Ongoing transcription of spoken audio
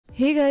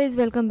Hey guys,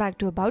 welcome back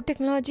to About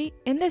Technology.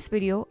 In this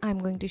video, I'm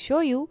going to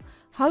show you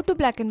how to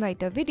black and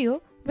white a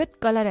video with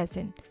color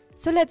accent.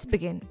 So let's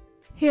begin.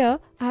 Here,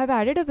 I have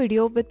added a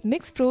video with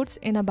mixed fruits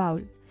in a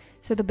bowl.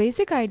 So the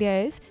basic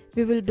idea is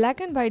we will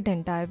black and white the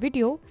entire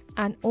video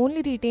and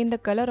only retain the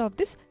color of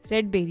this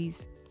red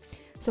berries.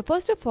 So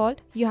first of all,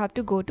 you have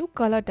to go to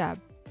Color tab.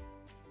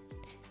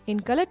 In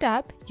Color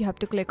tab, you have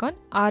to click on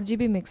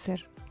RGB Mixer.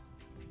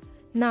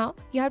 Now,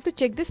 you have to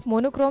check this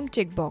monochrome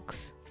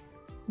checkbox,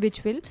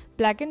 which will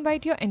black and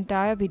white your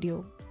entire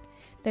video.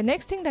 The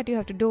next thing that you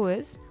have to do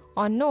is,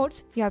 on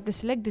notes, you have to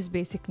select this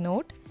basic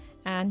note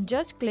and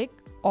just click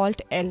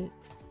Alt L.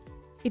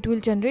 It will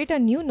generate a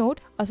new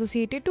note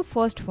associated to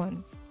first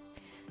one.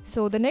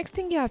 So the next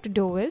thing you have to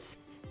do is,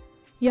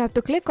 you have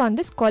to click on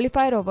this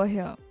qualifier over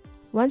here.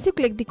 Once you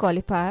click the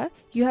qualifier,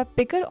 you have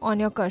picker on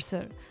your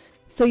cursor.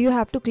 So you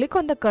have to click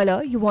on the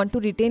color you want to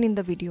retain in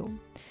the video.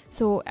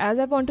 So as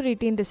I want to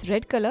retain this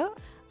red color,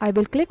 I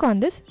will click on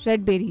this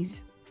red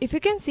berries. If you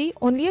can see,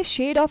 only a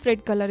shade of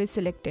red color is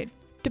selected.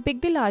 To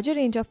pick the larger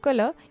range of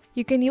color,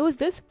 you can use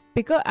this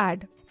picker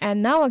add.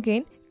 And now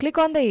again, click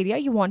on the area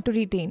you want to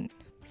retain.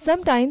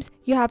 Sometimes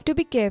you have to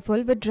be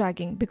careful with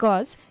dragging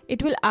because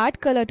it will add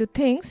color to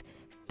things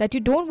that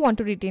you don't want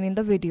to retain in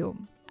the video.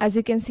 As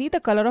you can see, the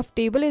color of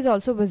table is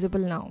also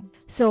visible now.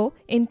 So,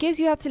 in case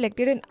you have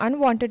selected an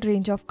unwanted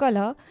range of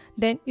color,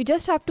 then you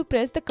just have to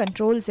press the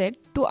Ctrl Z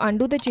to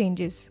undo the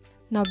changes.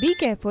 Now be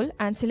careful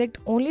and select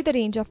only the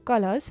range of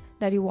colors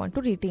that you want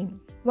to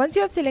retain. Once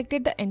you have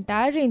selected the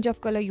entire range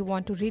of color you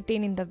want to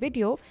retain in the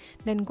video,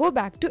 then go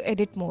back to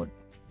edit mode.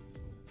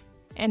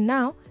 And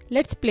now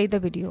let's play the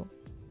video.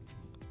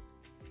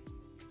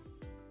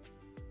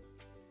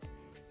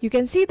 You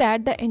can see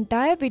that the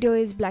entire video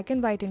is black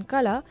and white in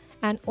color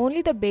and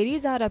only the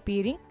berries are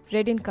appearing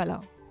red in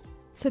color.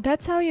 So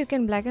that's how you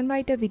can black and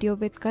white a video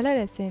with color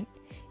accent.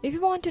 If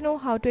you want to know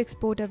how to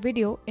export a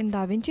video in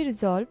DaVinci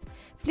Resolve,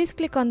 please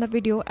click on the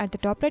video at the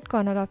top right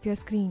corner of your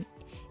screen.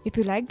 If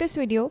you like this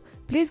video,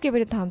 please give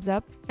it a thumbs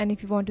up, and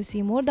if you want to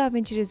see more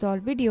DaVinci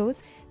Resolve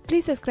videos,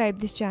 please subscribe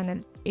this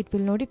channel. It will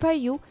notify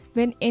you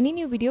when any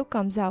new video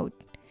comes out.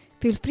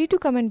 Feel free to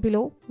comment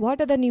below what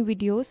other new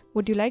videos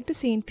would you like to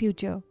see in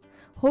future.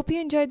 Hope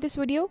you enjoyed this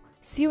video.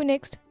 See you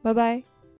next. Bye bye.